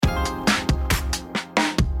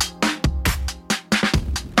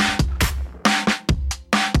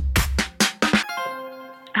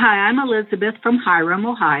Hi, I'm Elizabeth from Hiram,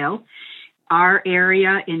 Ohio. Our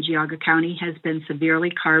area in Geauga County has been severely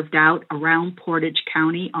carved out around Portage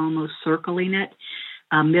County, almost circling it.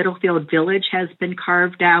 Middlefield Village has been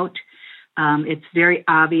carved out. It's very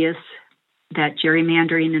obvious that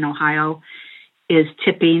gerrymandering in Ohio is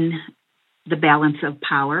tipping the balance of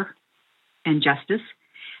power and justice.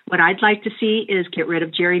 What I'd like to see is get rid of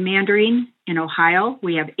gerrymandering in Ohio.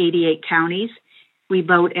 We have 88 counties. We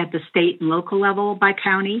vote at the state and local level by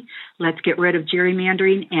county. Let's get rid of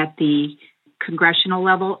gerrymandering at the congressional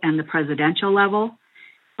level and the presidential level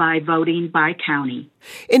by voting by county.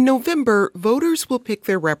 In November, voters will pick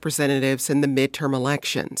their representatives in the midterm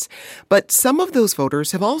elections. But some of those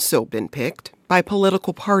voters have also been picked by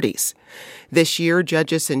political parties. This year,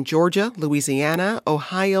 judges in Georgia, Louisiana,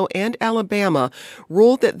 Ohio, and Alabama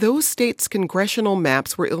ruled that those states' congressional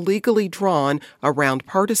maps were illegally drawn around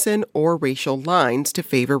partisan or racial lines to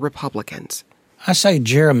favor Republicans. I say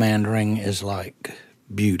gerrymandering is like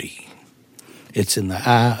beauty. It's in the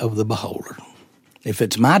eye of the beholder. If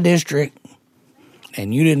it's my district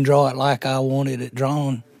and you didn't draw it like I wanted it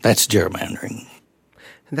drawn, that's gerrymandering.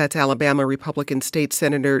 That's Alabama Republican State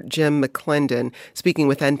Senator Jim McClendon speaking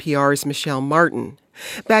with NPR's Michelle Martin.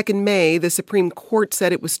 Back in May, the Supreme Court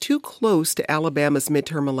said it was too close to Alabama's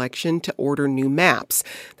midterm election to order new maps.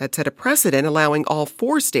 That set a precedent allowing all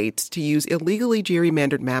 4 states to use illegally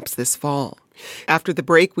gerrymandered maps this fall. After the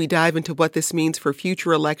break, we dive into what this means for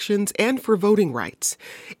future elections and for voting rights.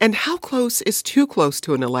 And how close is too close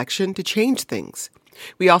to an election to change things?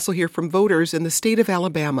 We also hear from voters in the state of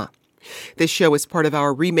Alabama. This show is part of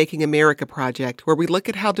our Remaking America project, where we look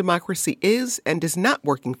at how democracy is and is not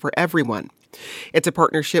working for everyone. It's a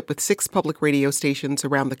partnership with 6 public radio stations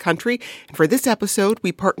around the country, and for this episode,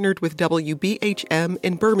 we partnered with WBHM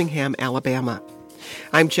in Birmingham, Alabama.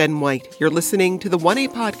 I'm Jen White. You're listening to the 1A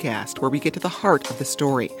podcast, where we get to the heart of the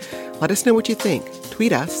story. Let us know what you think.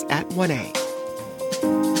 Tweet us at 1A.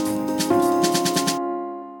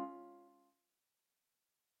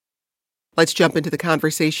 Let's jump into the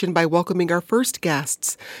conversation by welcoming our first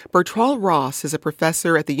guests. Bertrand Ross is a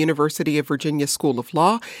professor at the University of Virginia School of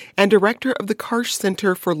Law and director of the Karsh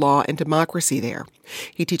Center for Law and Democracy there.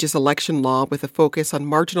 He teaches election law with a focus on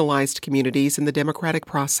marginalized communities in the democratic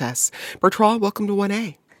process. Bertrand, welcome to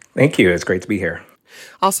 1A. Thank you. It's great to be here.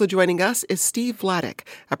 Also joining us is Steve Vladeck,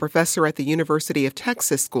 a professor at the University of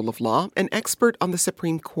Texas School of Law, an expert on the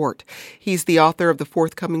Supreme Court. He's the author of the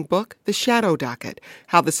forthcoming book, The Shadow Docket: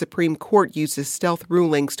 How the Supreme Court Uses Stealth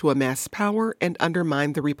Rulings to Amass Power and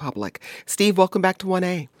Undermine the Republic. Steve, welcome back to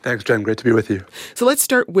 1A. Thanks, Jen. Great to be with you. So let's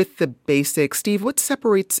start with the basics. Steve, what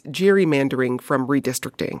separates gerrymandering from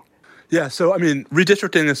redistricting? Yeah, so,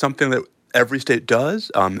 redistricting is something that every state does.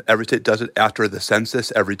 Every state does it after the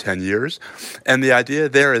census every 10 years. And the idea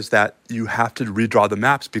there is that you have to redraw the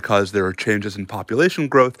maps because there are changes in population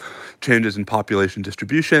growth, changes in population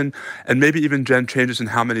distribution, and maybe even, Jen, changes in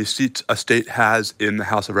how many seats a state has in the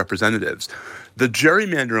House of Representatives. The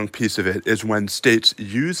gerrymandering piece of it is when states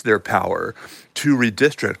use their power to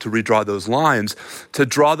redistrict, to redraw those lines, to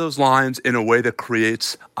draw those lines in a way that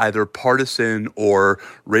creates either partisan or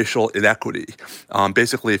racial inequity.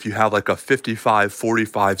 Basically, if you have like a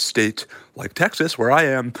 55-45 state like Texas, where I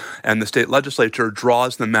am, and the state legislature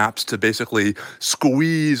draws the maps to basically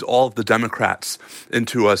squeeze all of the Democrats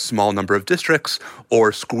into a small number of districts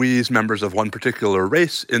or squeeze members of one particular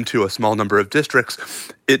race into a small number of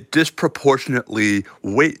districts, it disproportionately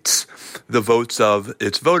weights the votes of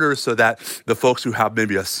its voters so that the folks who have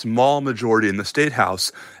maybe a small majority in the state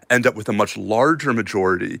house end up with a much larger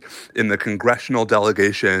majority in the congressional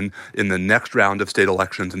delegation in the next round of state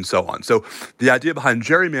elections and so on. So the idea behind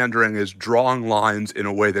gerrymandering is drawing lines in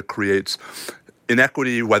a way that creates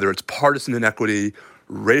inequity, whether it's partisan inequity,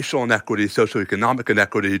 racial inequity, socioeconomic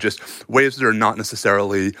inequity, just ways that are not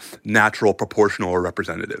necessarily natural, proportional, or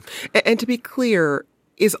representative. And to be clear,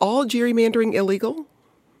 is all gerrymandering illegal?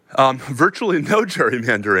 Virtually no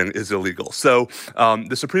gerrymandering is illegal. So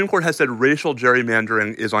the Supreme Court has said racial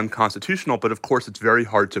gerrymandering is unconstitutional, but of course it's very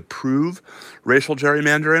hard to prove racial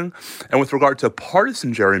gerrymandering. And with regard to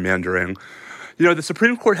partisan gerrymandering, the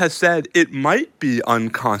Supreme Court has said it might be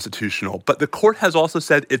unconstitutional, but the court has also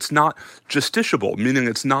said it's not justiciable, meaning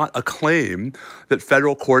it's not a claim that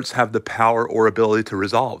federal courts have the power or ability to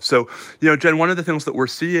resolve. So, Jen, one of the things that we're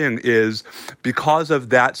seeing is because of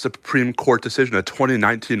that Supreme Court decision, a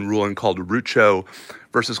 2019 ruling called Rucho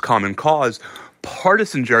versus Common Cause,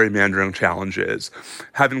 partisan gerrymandering challenges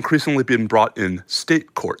have increasingly been brought in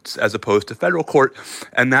state courts as opposed to federal court,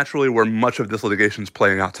 and that's really where much of this litigation is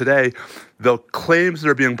playing out today. The claims that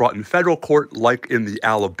are being brought in federal court, like in the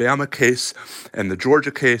Alabama case and the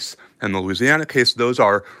Georgia case and the Louisiana case, those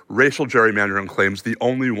are racial gerrymandering claims, the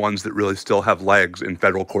only ones that really still have legs in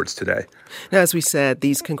federal courts today. Now, as we said,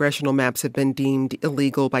 these congressional maps have been deemed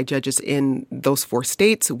illegal by judges in those 4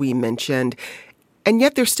 states we mentioned, and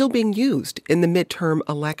yet they're still being used in the midterm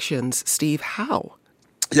elections. Steve, how?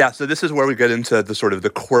 Yeah, so this is where we get into the sort of the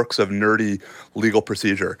quirks of nerdy legal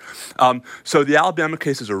procedure. So the Alabama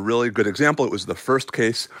case is a really good example. It was the first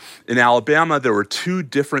case. In Alabama, there were 2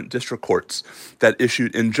 different district courts that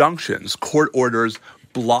issued injunctions, court orders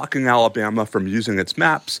blocking Alabama from using its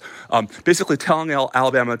maps, basically telling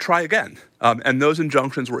Alabama to try again. And those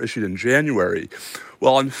injunctions were issued in January.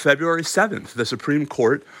 Well, on February 7th, the Supreme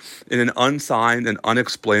Court, in an unsigned and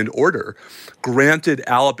unexplained order, granted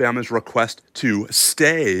Alabama's request to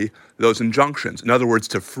stay those injunctions. In other words,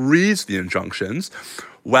 to freeze the injunctions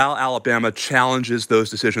while Alabama challenges those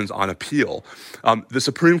decisions on appeal. The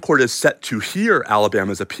Supreme Court is set to hear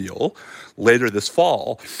Alabama's appeal later this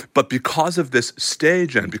fall, but because of this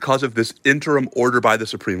stage and because of this interim order by the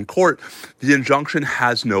Supreme Court, the injunction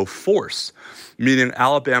has no force, meaning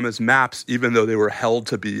Alabama's maps, even though they were held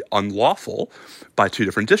to be unlawful by 2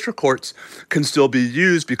 different district courts, can still be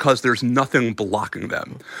used because there's nothing blocking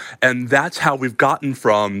them. And that's how we've gotten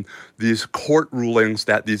from these court rulings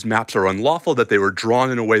that these maps are unlawful, that they were drawn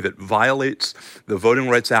in a way that violates the Voting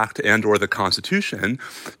Rights Act and or the Constitution,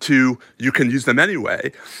 to you can use them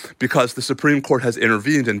anyway because the Supreme Court has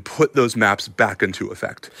intervened and put those maps back into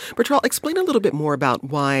effect. Bertrand, explain a little bit more about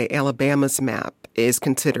why Alabama's map is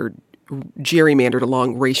considered gerrymandered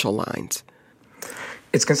along racial lines.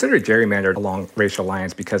 It's considered gerrymandered along racial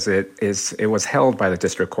lines because it was held by the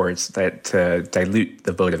district courts that to dilute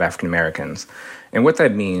the vote of African Americans. And what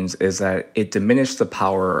that means is that it diminished the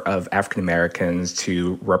power of African Americans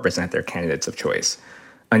to represent their candidates of choice.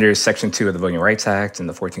 Under Section 2 of the Voting Rights Act and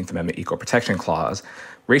the 14th Amendment Equal Protection Clause,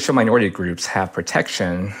 racial minority groups have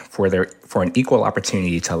protection for an equal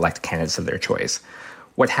opportunity to elect candidates of their choice.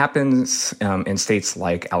 What happens in states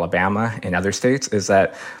like Alabama and other states is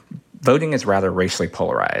that voting is rather racially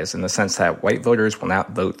polarized in the sense that white voters will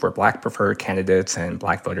not vote for black preferred candidates and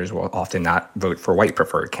black voters will often not vote for white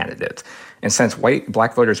preferred candidates. And since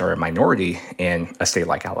black voters are a minority in a state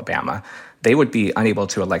like Alabama, they would be unable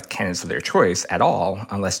to elect candidates of their choice at all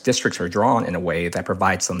unless districts are drawn in a way that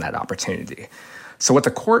provides them that opportunity. So what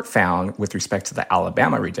the court found with respect to the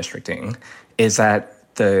Alabama redistricting is that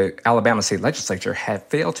the Alabama state legislature had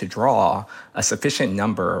failed to draw a sufficient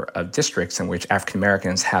number of districts in which African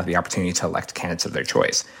Americans have the opportunity to elect candidates of their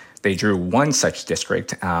choice. They drew 1 such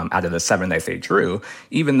district out of the 7 that they drew,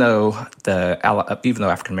 even though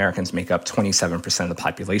African Americans make up 27% of the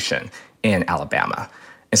population in Alabama.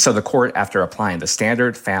 And so the court, after applying the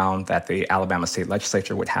standard, found that the Alabama state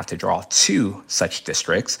legislature would have to draw 2 such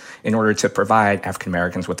districts in order to provide African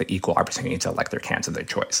Americans with the equal opportunity to elect their candidates of their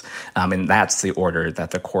choice. And that's the order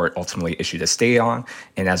that the court ultimately issued a stay on.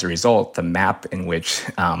 And as a result, the map in which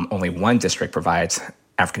only 1 district provides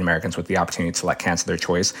African Americans with the opportunity to elect candidates of their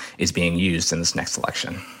choice is being used in this next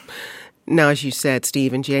election. Now, as you said,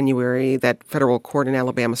 Steve, in January, that federal court in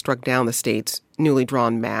Alabama struck down the state's newly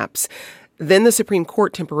drawn maps. Then the Supreme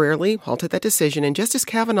Court temporarily halted that decision, and Justice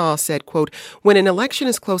Kavanaugh said, quote, "When an election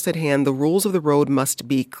is close at hand, the rules of the road must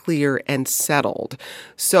be clear and settled."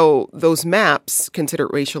 So those maps, considered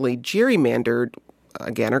racially gerrymandered,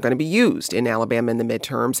 again, are going to be used in Alabama in the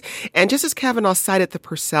midterms. And Justice Kavanaugh cited the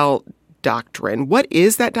Purcell Doctrine. What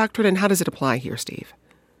is that doctrine, and how does it apply here, Steve?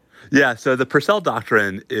 Yeah, so the Purcell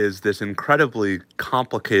Doctrine is this incredibly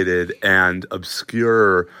complicated and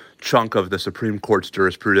obscure chunk of the Supreme Court's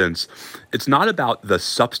jurisprudence. It's not about the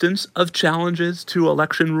substance of challenges to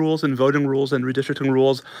election rules and voting rules and redistricting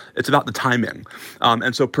rules. It's about the timing.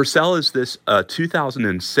 And so Purcell is this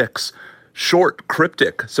 2006 short,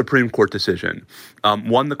 cryptic Supreme Court decision,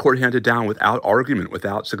 one the court handed down without argument,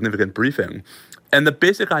 without significant briefing. And the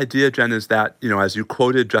basic idea, Jen, is that, as you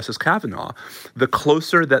quoted Justice Kavanaugh, the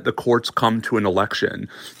closer that the courts come to an election,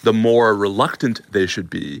 the more reluctant they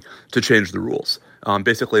should be to change the rules.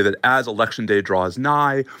 Basically, that as election day draws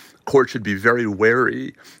nigh, courts should be very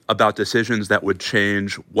wary about decisions that would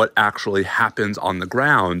change what actually happens on the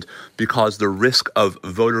ground, because the risk of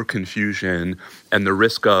voter confusion and the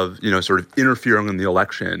risk of, sort of interfering in the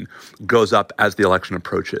election goes up as the election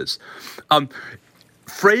approaches.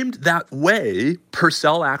 framed that way,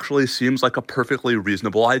 Purcell actually seems like a perfectly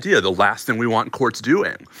reasonable idea. The last thing we want courts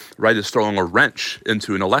doing, right, is throwing a wrench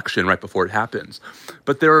into an election right before it happens.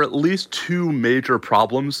 But there are at least two major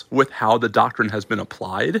problems with how the doctrine has been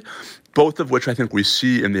applied, both of which I think we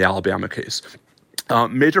see in the Alabama case.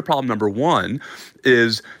 Major problem number one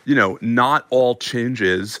is, not all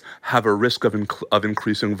changes have a risk of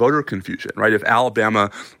increasing voter confusion, right? If Alabama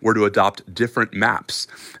were to adopt different maps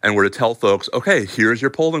and were to tell folks, okay, here's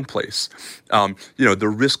your polling place,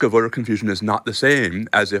 the risk of voter confusion is not the same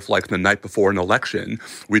as if, like the night before an election,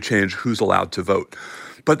 we change who's allowed to vote.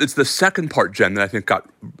 But it's the second part, Jen, that I think got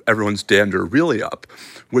everyone's dander really up,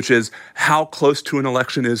 which is how close to an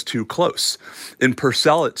election is too close. In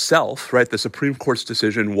Purcell itself, right, the Supreme Court's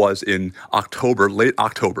decision was in October, late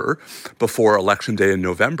October, before Election Day in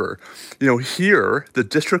November. Here, the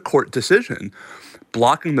district court decision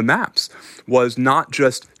blocking the maps was not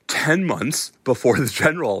just 10 months before the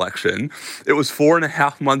general election. It was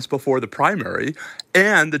 4.5 months before the primary.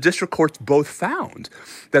 And the district courts both found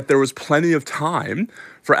that there was plenty of time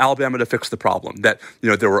for Alabama to fix the problem, that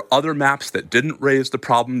there were other maps that didn't raise the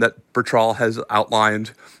problem that Bertrand has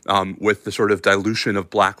outlined with the sort of dilution of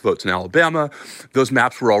black votes in Alabama. Those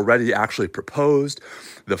maps were already actually proposed.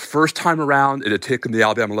 The first time around, it had taken the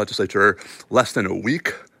Alabama legislature less than a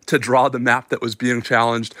week to draw the map that was being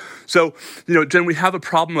challenged. So, Jen, we have a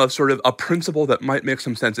problem of sort of a principle that might make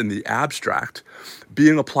some sense in the abstract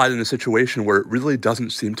being applied in a situation where it really doesn't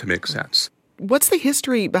seem to make sense. What's the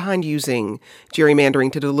history behind using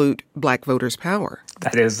gerrymandering to dilute black voters' power?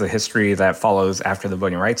 That is the history that follows after the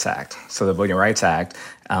Voting Rights Act. So the Voting Rights Act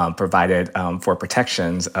provided for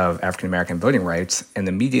protections of African-American voting rights, and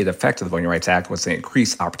the immediate effect of the Voting Rights Act was to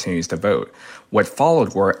increase opportunities to vote. What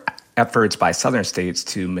followed were efforts by Southern states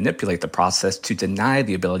to manipulate the process to deny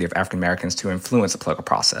the ability of African Americans to influence the political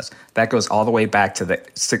process. That goes all the way back to the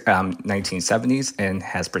 1970s and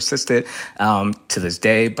has persisted to this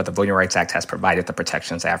day, but the Voting Rights Act has provided the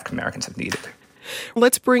protections African Americans have needed.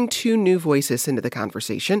 Let's bring two new voices into the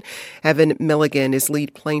conversation. Evan Milligan is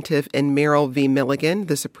lead plaintiff in Merrill v. Milligan,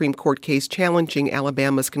 the Supreme Court case challenging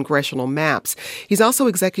Alabama's congressional maps. He's also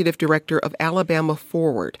executive director of Alabama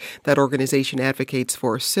Forward. That organization advocates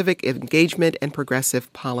for civic engagement and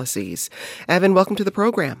progressive policies. Evan, welcome to the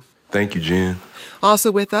program. Thank you, Jen.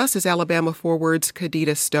 Also with us is Alabama Forward's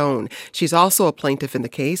Khadijah Stone. She's also a plaintiff in the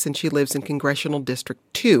case, and she lives in Congressional District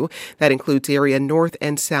 2. That includes area north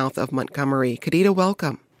and south of Montgomery. Khadijah,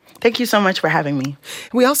 welcome. Thank you so much for having me.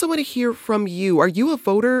 We also want to hear from you. Are you a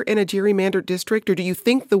voter in a gerrymandered district, or do you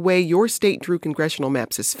think the way your state drew congressional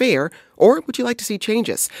maps is fair, or would you like to see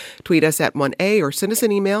changes? Tweet us at 1A or send us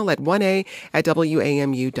an email at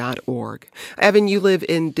 1A@WAMU.org. Evan, you live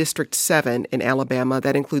in District 7 in Alabama.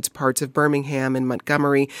 That includes parts of Birmingham and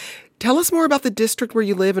Montgomery. Tell us more about the district where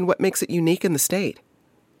you live and what makes it unique in the state.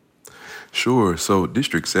 Sure. So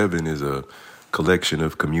District 7 is a collection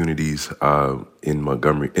of communities in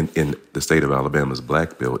Montgomery, in the state of Alabama's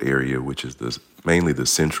Black Belt area, which is mainly the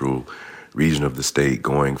central region of the state,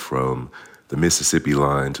 going from the Mississippi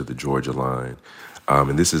line to the Georgia line.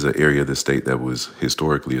 And this is an area of the state that was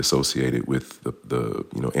historically associated with the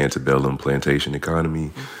antebellum plantation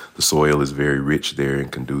economy. The soil is very rich there and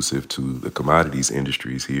conducive to the commodities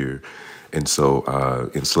industries here. And so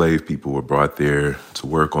enslaved people were brought there to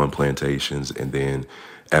work on plantations, and then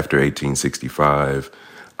after 1865,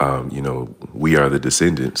 we are the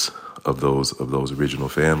descendants of those original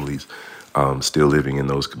families, still living in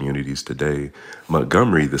those communities today.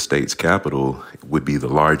 Montgomery, the state's capital, would be the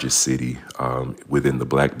largest city within the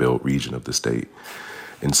Black Belt region of the state.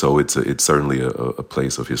 And so it's certainly a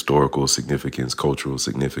place of historical significance, cultural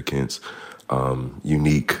significance,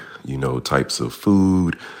 unique, types of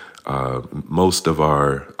food. Most of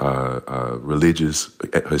our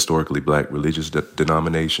historically black religious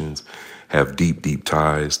denominations have deep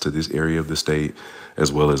ties to this area of the state,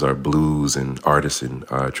 as well as our blues and artisan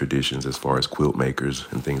traditions as far as quilt makers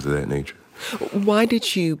and things of that nature. Why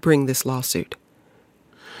did you bring this lawsuit?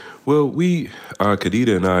 Well,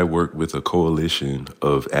 Khadijah and I worked with a coalition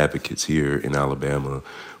of advocates here in Alabama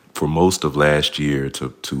for most of last year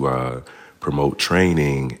to promote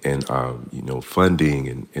training and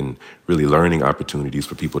funding and really learning opportunities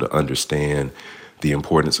for people to understand the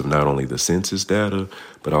importance of not only the census data,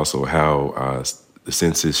 but also how the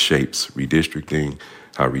census shapes redistricting,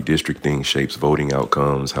 how redistricting shapes voting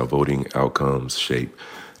outcomes, how voting outcomes shape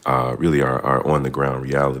really our on-the-ground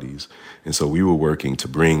realities. And so we were working to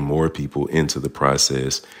bring more people into the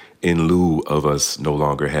process in lieu of us no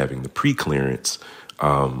longer having the pre-clearance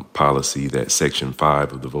policy that Section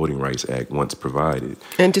 5 of the Voting Rights Act once provided.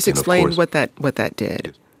 And just explain what that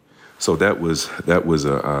did. So that was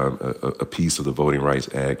a piece of the Voting Rights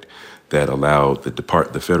Act that allowed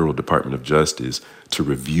the Federal Department of Justice to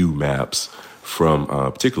review maps from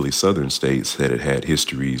particularly southern states that had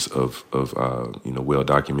histories of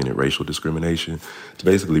well-documented racial discrimination, to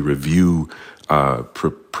basically review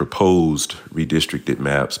proposed redistricted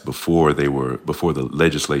maps before the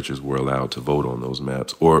legislatures were allowed to vote on those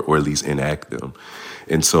maps or at least enact them.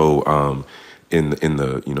 And so in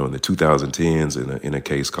the 2010s, in a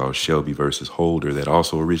case called Shelby versus Holder that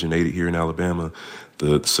also originated here in Alabama,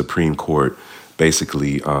 the Supreme Court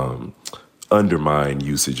basically undermined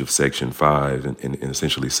usage of Section 5 and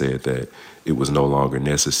essentially said that it was no longer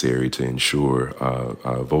necessary to ensure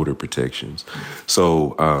voter protections.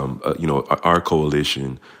 So, our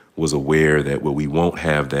coalition was aware that we won't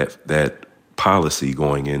have that policy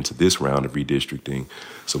going into this round of redistricting.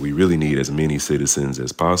 So we really need as many citizens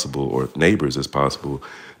as possible or neighbors as possible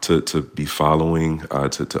to be following,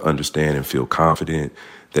 to understand and feel confident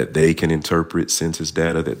that they can interpret census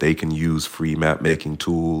data, that they can use free map making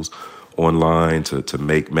tools online to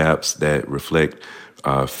make maps that reflect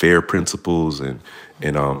fair principles and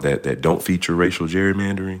that don't feature racial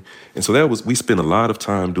gerrymandering. And so we spent a lot of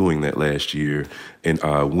time doing that last year. And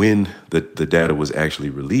when the data was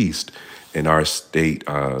actually released, and our state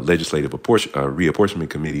legislative reapportionment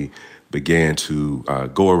committee began to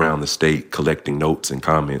go around the state collecting notes and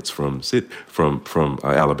comments from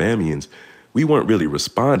Alabamians, we weren't really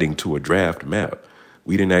responding to a draft map.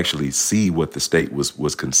 We didn't actually see what the state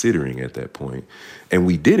was considering at that point, and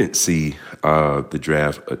we didn't see the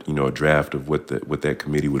draft, a draft of what that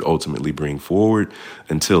committee would ultimately bring forward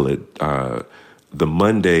until the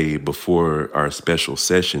Monday before our special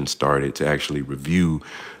session started to actually review.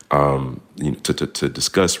 To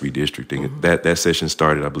discuss redistricting. Mm-hmm. That session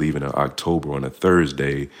started, I believe, in October on a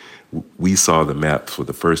Thursday. We saw the map for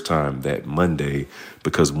the first time that Monday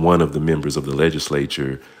because one of the members of the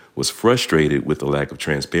legislature was frustrated with the lack of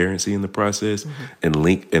transparency in the process and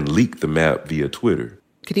leaked the map via Twitter.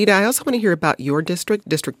 Khadijah, I also want to hear about your district,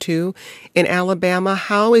 District 2 in Alabama.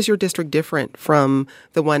 How is your district different from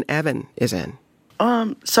the one Evan is in?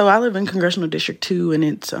 So I live in Congressional District 2, and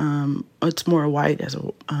it's more white, as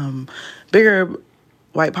a bigger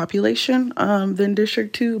white population than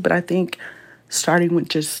District 2. But I think starting with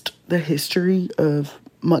just the history of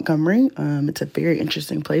Montgomery, it's a very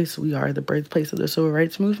interesting place. We are the birthplace of the Civil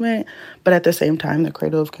Rights Movement, but at the same time, the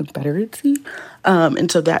cradle of Confederacy.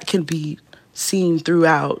 And so that can be seen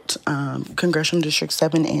throughout Congressional District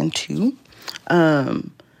 7 and 2.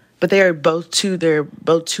 But they're both two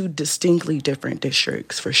distinctly different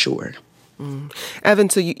districts for sure. Mm. Evan,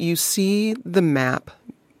 so you see the map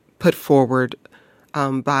put forward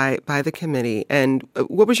by the committee, and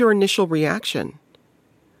what was your initial reaction?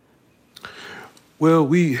 Well,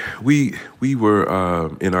 we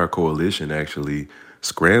were in our coalition actually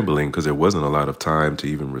scrambling because there wasn't a lot of time to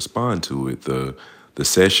even respond to it. The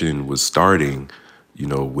session was starting,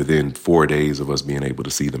 within 4 days of us being able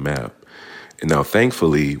to see the map. And now,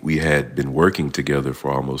 thankfully, we had been working together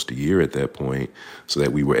for almost a year at that point so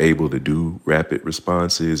that we were able to do rapid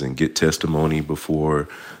responses and get testimony before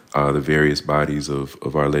the various bodies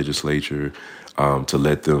of our legislature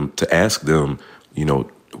to ask them,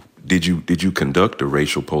 did you conduct a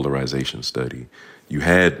racial polarization study? You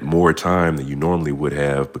had more time than you normally would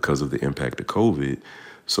have because of the impact of COVID.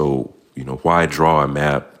 So, why draw a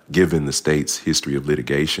map given the state's history of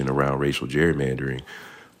litigation around racial gerrymandering?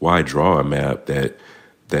 Why draw a map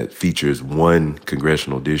that features one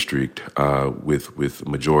congressional district with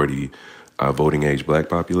majority voting age black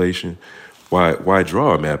population? Why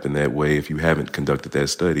draw a map in that way if you haven't conducted that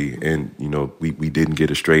study? And we didn't get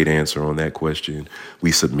a straight answer on that question.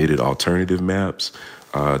 We submitted alternative maps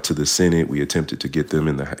to the Senate. We attempted to get them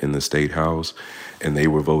in the State House, and they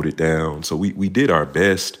were voted down. So we did our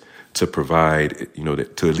best to provide,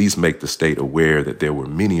 to at least make the state aware that there were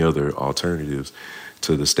many other alternatives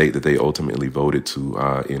to the state that they ultimately voted to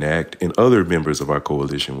enact, and other members of our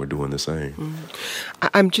coalition were doing the same. Mm-hmm.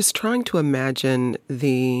 I'm just trying to imagine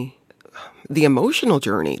the emotional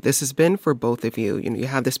journey this has been for both of you. You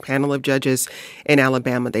have this panel of judges in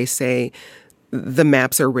Alabama. They say the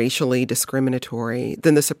maps are racially discriminatory.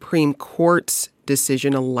 Then the Supreme Court's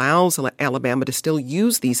decision allows Alabama to still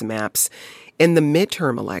use these maps in the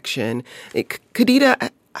midterm election. Khadijah,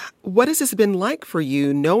 what has this been like for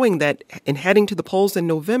you, knowing that in heading to the polls in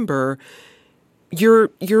November, you're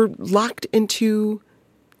locked into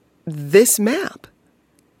this map?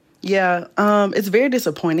 Yeah, it's very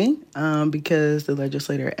disappointing because the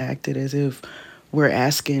legislator acted as if we're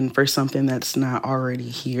asking for something that's not already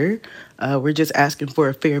here. We're just asking for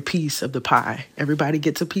a fair piece of the pie. Everybody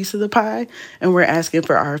gets a piece of the pie, and we're asking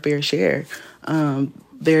for our fair share.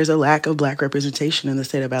 There's a lack of Black representation in the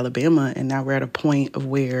state of Alabama, and now we're at a point of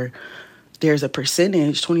where there's a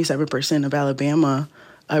percentage, 27% of Alabama,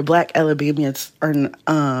 Black Alabamians are.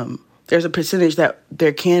 There's a percentage that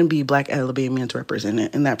there can be Black Alabamians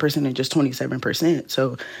represented, and that percentage is 27%.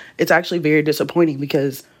 So it's actually very disappointing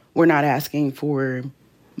because we're not asking for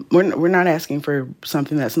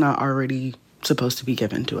something that's not already supposed to be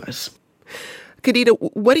given to us. Khadijah,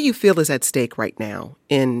 what do you feel is at stake right now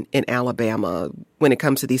in Alabama when it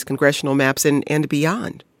comes to these congressional maps and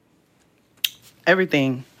beyond?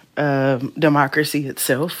 Everything. Democracy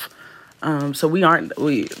itself. So we aren't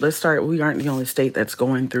the only state that's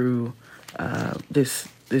going through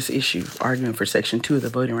this issue, arguing for Section 2 of the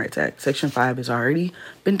Voting Rights Act. Section 5 has already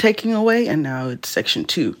been taken away, and now it's Section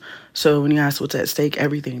 2. So when you ask what's at stake,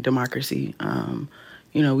 everything, democracy.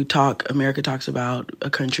 America talks about a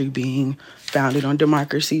country being founded on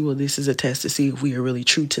democracy. Well, this is a test to see if we are really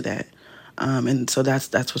true to that. And so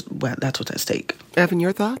that's what's at stake. Evan,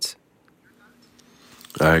 your thoughts?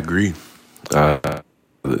 I agree. The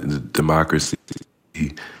democracy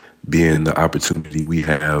being the opportunity we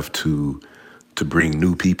have to bring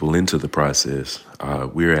new people into the process.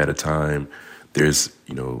 We're at a time, there's,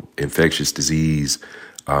 infectious disease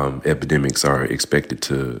epidemics are expected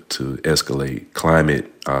to escalate.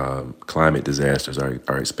 Climate disasters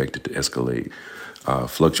are expected to escalate.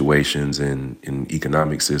 Fluctuations in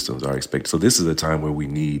economic systems are expected. So this is a time where we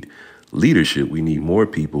need leadership. We need more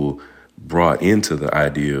people brought into the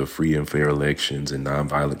idea of free and fair elections and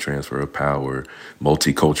nonviolent transfer of power,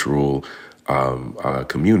 multicultural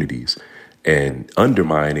communities, and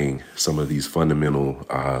undermining some of these fundamental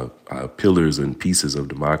pillars and pieces of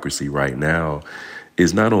democracy right now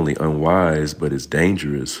is not only unwise, but it's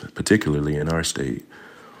dangerous, particularly in our state.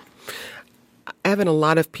 Evan, a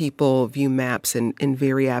lot of people view maps in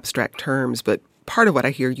very abstract terms, but part of what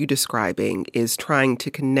I hear you describing is trying to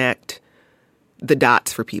connect the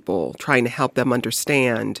dots for people, trying to help them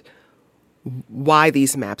understand why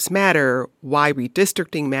these maps matter, why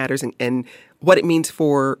redistricting matters, and what it means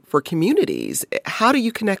for communities. How do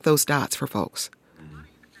you connect those dots for folks?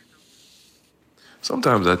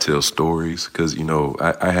 Sometimes I tell stories because,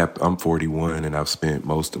 I'm 41 and I've spent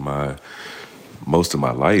most of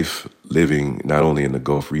my life living not only in the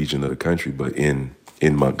Gulf region of the country, but in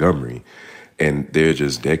Montgomery. And they're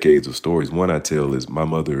just decades of stories. One I tell is my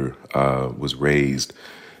mother was raised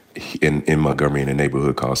in Montgomery in a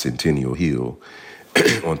neighborhood called Centennial Hill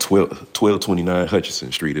on 1229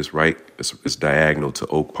 Hutchinson Street. It's diagonal to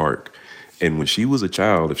Oak Park. And when she was a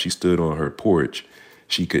child, if she stood on her porch,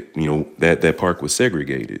 she could, that park was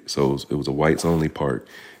segregated. So it was a whites only park.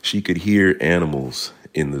 She could hear animals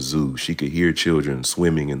in the zoo. She could hear children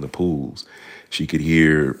swimming in the pools. She could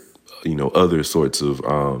hear, other sorts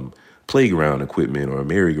of playground equipment or a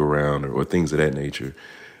merry-go-round or things of that nature.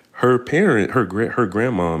 Her parent, her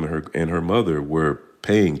grandmom and her mother were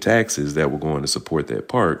paying taxes that were going to support that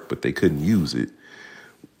park, but they couldn't use it.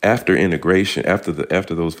 After integration, after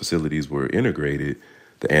those facilities were integrated,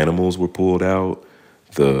 the animals were pulled out.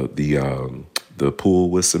 The pool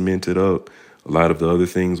was cemented up. A lot of the other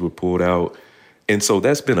things were pulled out. And so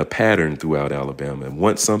that's been a pattern throughout Alabama. And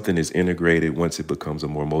once something is integrated, once it becomes a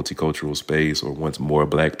more multicultural space, or once more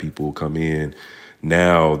Black people come in,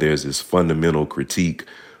 now there's this fundamental critique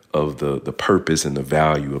of the purpose and the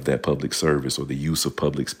value of that public service or the use of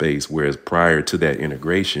public space. Whereas prior to that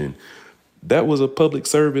integration, that was a public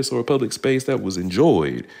service or a public space that was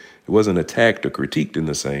enjoyed. It wasn't attacked or critiqued in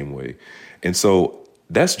the same way. And so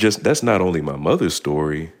that's not only my mother's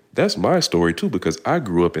story, that's my story too, because I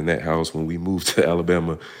grew up in that house when we moved to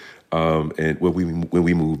Alabama, and when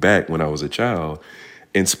we moved back when I was a child,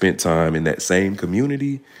 and spent time in that same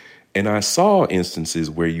community. And I saw instances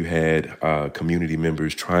where you had community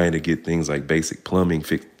members trying to get things like basic plumbing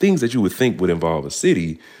fixed, things that you would think would involve a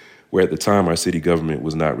city, where at the time our city government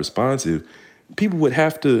was not responsive. People would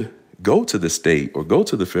have to go to the state or go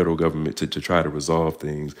to the federal government to try to resolve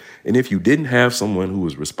things. And if you didn't have someone who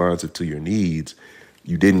was responsive to your needs,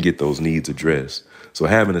 you didn't get those needs addressed. So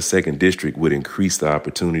having a second district would increase the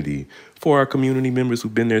opportunity for our community members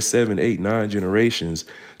who've been there 7, 8, 9 generations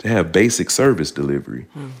to have basic service delivery.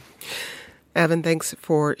 Evan, thanks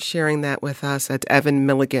for sharing that with us. That's Evan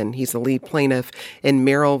Milligan. He's the lead plaintiff in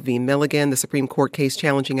Merrill v. Milligan, the Supreme Court case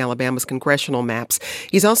challenging Alabama's congressional maps.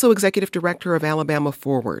 He's also executive director of Alabama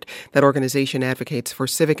Forward. That organization advocates for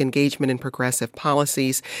civic engagement and progressive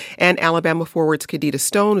policies. And Alabama Forward's Khadijah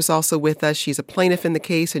Stone is also with us. She's a plaintiff in the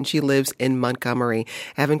case, and she lives in Montgomery.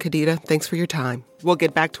 Evan, Khadijah, thanks for your time. We'll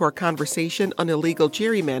get back to our conversation on illegal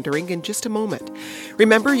gerrymandering in just a moment.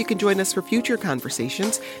 Remember, you can join us for future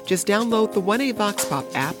conversations. Just download the 1A Vox Pop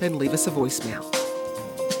app and leave us a voicemail.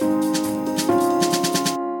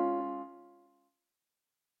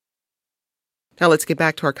 Now let's get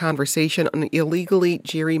back to our conversation on illegally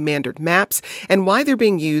gerrymandered maps and why they're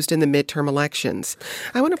being used in the midterm elections.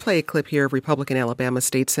 I want to play a clip here of Republican Alabama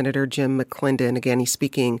State Senator Jim McClendon. Again, he's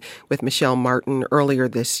speaking with Michelle Martin earlier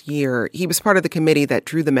this year. He was part of the committee that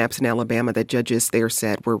drew the maps in Alabama that judges there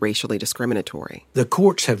said were racially discriminatory. The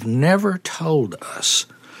courts have never told us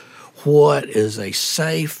what is a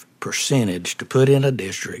safe percentage to put in a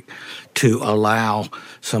district to allow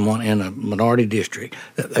someone in a minority district.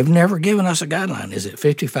 They've never given us a guideline. Is it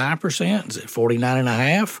 55%? Is it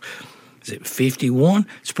 49.5%? Is it 51%?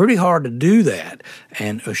 It's pretty hard to do that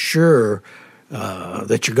and assure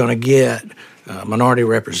that you're going to get minority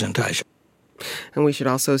representation. And we should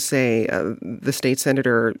also say the state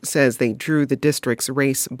senator says they drew the districts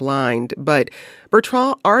race blind. But,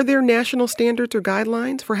 Bertrand, are there national standards or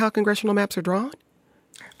guidelines for how congressional maps are drawn?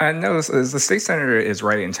 No, the state senator is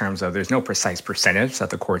right in terms of there's no precise percentage that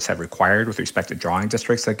the courts have required with respect to drawing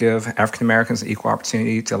districts that give African Americans an equal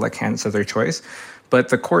opportunity to elect candidates of their choice. But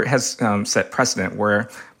the court has set precedent where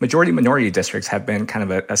majority-minority districts have been kind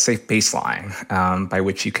of a safe baseline by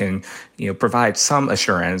which you can provide some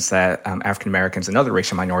assurance that African Americans and other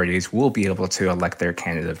racial minorities will be able to elect their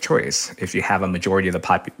candidate of choice. If you have a majority of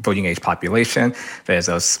the voting age population that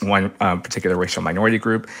is one particular racial minority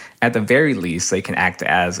group, at the very least, they can act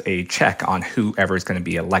as a check on whoever is going to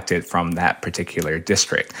be elected from that particular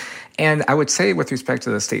district. And I would say with respect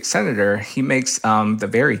to the state senator, he makes the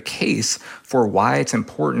very case for why it's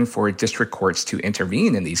important for district courts to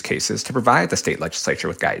intervene in these cases to provide the state legislature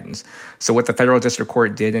with guidance. So what the federal district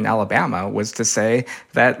court did in Alabama was to say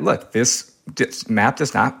that, look, this map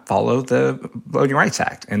does not follow the Voting Rights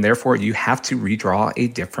Act, and therefore you have to redraw a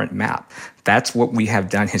different map. That's what we have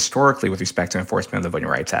done historically with respect to enforcement of the Voting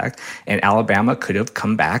Rights Act. And Alabama could have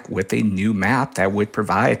come back with a new map that would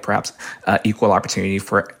provide perhaps equal opportunity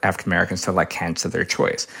for African Americans to elect candidates of their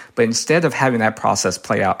choice. But instead of having that process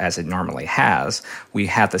play out as it normally has, we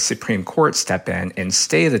had the Supreme Court step in and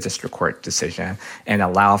stay the district court decision and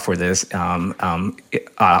allow for this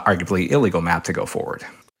arguably illegal map to go forward.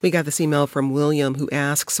 We got this email from William who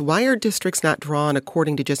asks, why are districts not drawn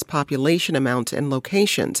according to just population amounts and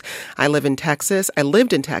locations? I lived in Texas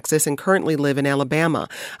and currently live in Alabama.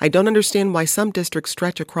 I don't understand why some districts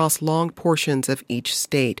stretch across long portions of each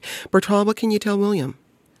state. Bertrand, what can you tell William?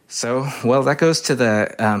 So, well, that goes to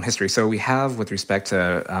the history. So we have, with respect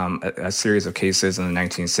to a series of cases in the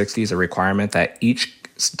 1960s, a requirement that each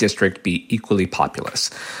district be equally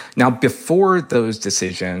populous. Now, before those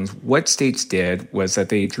decisions, what states did was that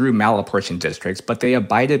they drew malapportioned districts, but they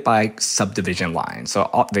abided by subdivision lines.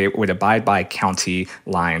 So they would abide by county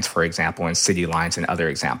lines, for example, and city lines and other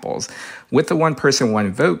examples. With the one person,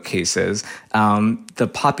 one vote cases, the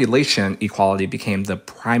population equality became the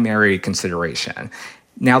primary consideration.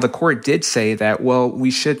 Now, the court did say that, well,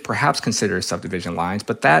 we should perhaps consider subdivision lines,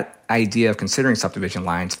 but that idea of considering subdivision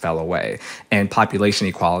lines fell away, and population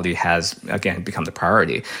equality has, again, become the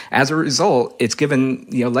priority. As a result, it's given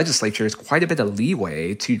legislatures quite a bit of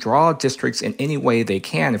leeway to draw districts in any way they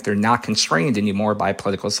can if they're not constrained anymore by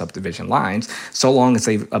political subdivision lines, so long as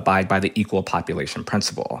they abide by the equal population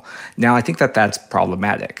principle. Now, I think that that's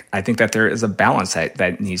problematic. I think that there is a balance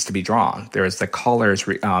that needs to be drawn. There is the caller's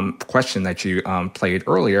question that you played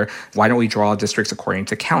earlier. Why don't we draw districts according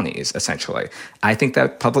to counties, essentially? I think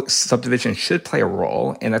that public subdivision should play a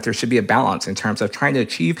role and that there should be a balance in terms of trying to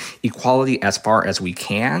achieve equality as far as we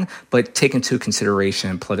can, but take into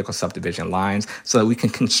consideration political subdivision lines so that we can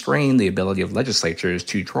constrain the ability of legislatures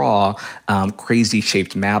to draw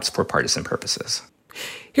crazy-shaped maps for partisan purposes.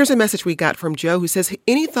 Here's a message we got from Joe who says,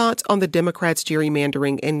 any thoughts on the Democrats'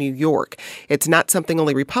 gerrymandering in New York? It's not something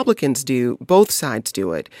only Republicans do. Both sides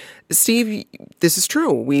do it. Steve, this is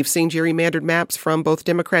true. We've seen gerrymandered maps from both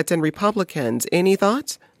Democrats and Republicans. Any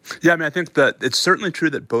thoughts? Yeah, I mean, I think that it's certainly true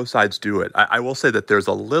that both sides do it. I will say that there's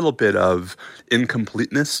a little bit of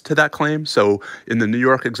incompleteness to that claim. So in the New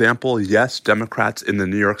York example, yes, Democrats in the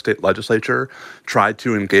New York State legislature tried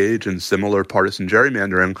to engage in similar partisan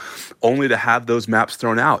gerrymandering, only to have those maps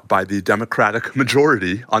thrown out by the Democratic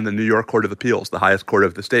majority on the New York Court of Appeals, the highest court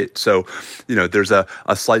of the state. So, there's a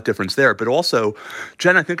slight difference there. But also,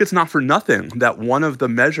 Jen, I think it's not for nothing that one of the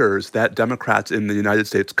measures that Democrats in the United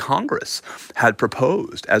States Congress had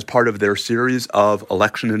proposed as part of their series of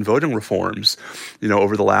election and voting reforms,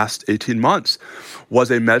 over the last 18 months, was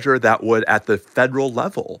a measure that would, at the federal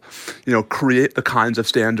level, create the kinds of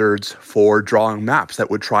standards for drawing maps that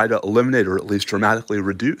would try to eliminate or at least dramatically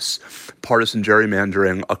reduce partisan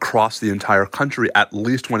gerrymandering across the entire country, at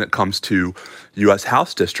least when it comes to U.S.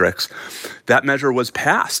 House districts. That measure was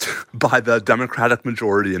passed by the Democratic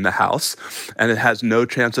majority in the House, and it has no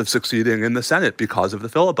chance of succeeding in the Senate because of the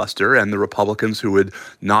filibuster and the Republicans who would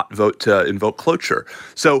not vote to invoke cloture.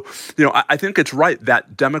 So, I think it's right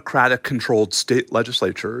that Democratic-controlled state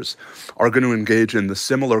legislatures are going to engage in the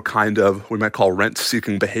similar kind of, we might call,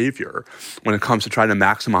 rent-seeking behavior when it comes to trying to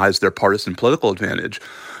maximize their partisan political advantage.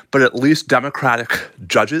 But at least Democratic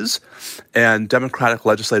judges and Democratic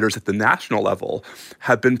legislators at the national level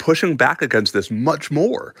have been pushing back against this much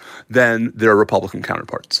more than their Republican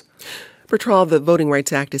counterparts. Bertrand, the Voting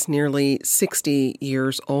Rights Act is nearly 60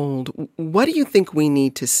 years old. What do you think we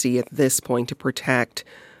need to see at this point to protect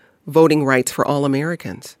voting rights for all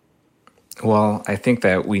Americans? Well, I think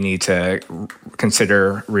that we need to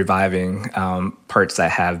consider reviving parts that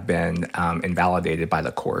have been invalidated by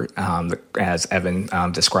the court. As Evan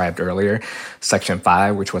described earlier, Section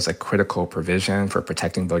 5, which was a critical provision for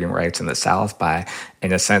protecting voting rights in the South by,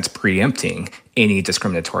 in a sense, preempting any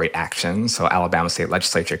discriminatory action. So Alabama State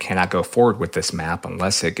Legislature cannot go forward with this map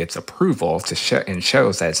unless it gets approval to and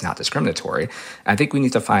shows that it's not discriminatory. I think we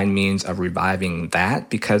need to find means of reviving that,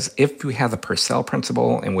 because if we have the Purcell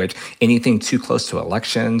principle in which anything too close to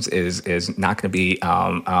elections is not going to be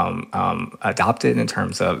adopted in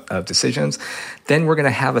terms of decisions, then we're going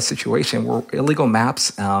to have a situation where illegal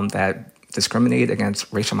maps that discriminate against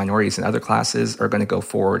racial minorities and other classes are going to go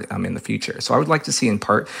forward in the future. So I would like to see, in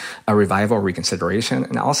part, a revival, reconsideration.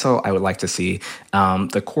 And also, I would like to see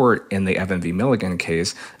the court in the Evan v. Milligan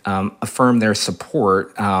case affirm their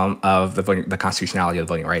support of the constitutionality of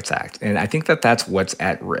the Voting Rights Act. And I think that that's what's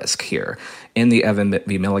at risk here. In the Evan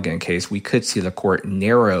v. Milligan case, we could see the court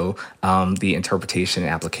narrow the interpretation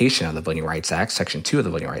and application of the Voting Rights Act, Section 2 of the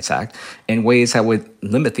Voting Rights Act, in ways that would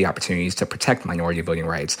limit the opportunities to protect minority voting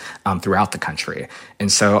rights throughout the country.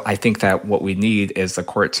 And so I think that what we need is the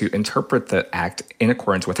court to interpret the act in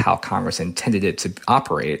accordance with how Congress intended it to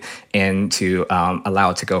operate, and to allow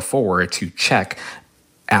it to go forward to check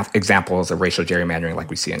examples of racial gerrymandering like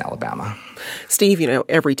we see in Alabama. Steve,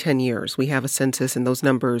 every 10 years we have a census and those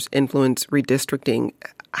numbers influence redistricting.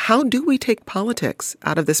 How do we take politics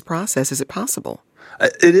out of this process? Is it possible?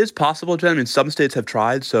 It is possible, Jen. I mean, some states have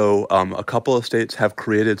tried. So a couple of states have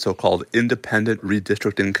created so-called independent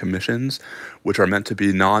redistricting commissions, which are meant to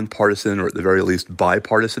be nonpartisan, or at the very least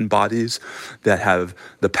bipartisan bodies that have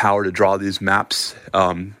the power to draw these maps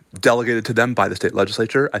delegated to them by the state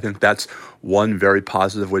legislature. I think that's one very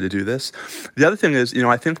positive way to do this. The other thing is,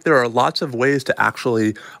 I think there are lots of ways to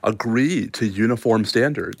actually agree to uniform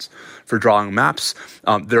standards for drawing maps.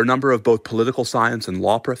 There are a number of both political science and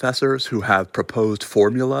law professors who have proposed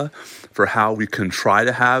formula for how we can try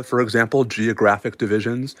to have, for example, geographic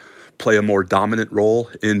divisions play a more dominant role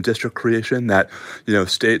in district creation, that,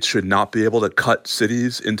 states should not be able to cut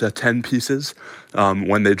cities into 10 pieces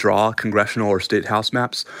when they draw congressional or state house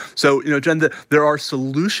maps. So, Jen, there are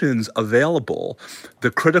solutions available. The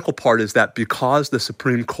critical part is that because the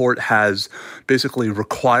Supreme Court has basically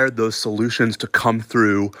required those solutions to come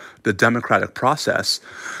through the democratic process,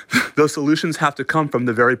 those solutions have to come from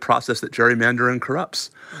the very process that gerrymandering corrupts.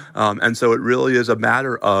 And so it really is a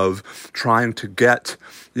matter of trying to get,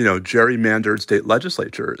 gerrymandered state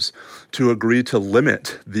legislatures to agree to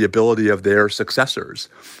limit the ability of their successors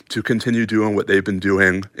to continue doing what they've been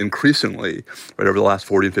doing increasingly right over the last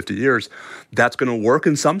 40 and 50 years. That's going to work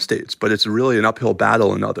in some states, but it's really an uphill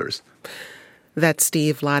battle in others. That's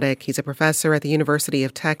Steve Vladeck. He's a professor at the University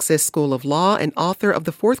of Texas School of Law and author of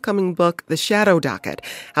the forthcoming book, The Shadow Docket,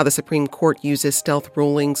 How the Supreme Court Uses Stealth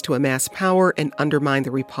Rulings to Amass Power and Undermine the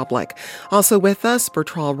Republic. Also with us,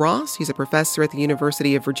 Bertrand Ross. He's a professor at the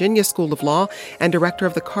University of Virginia School of Law and director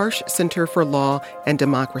of the Karsh Center for Law and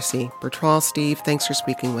Democracy. Bertrand, Steve, thanks for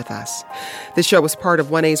speaking with us. This show was part of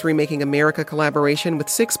 1A's Remaking America collaboration with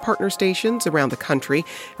 6 partner stations around the country.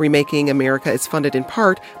 Remaking America is funded in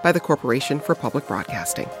part by the Corporation for Public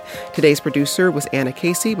Broadcasting. Today's producer was Anna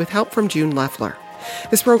Casey with help from June Leffler.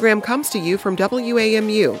 This program comes to you from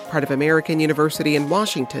WAMU, part of American University in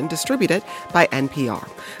Washington, distributed by NPR.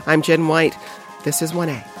 I'm Jen White. This is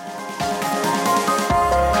 1A.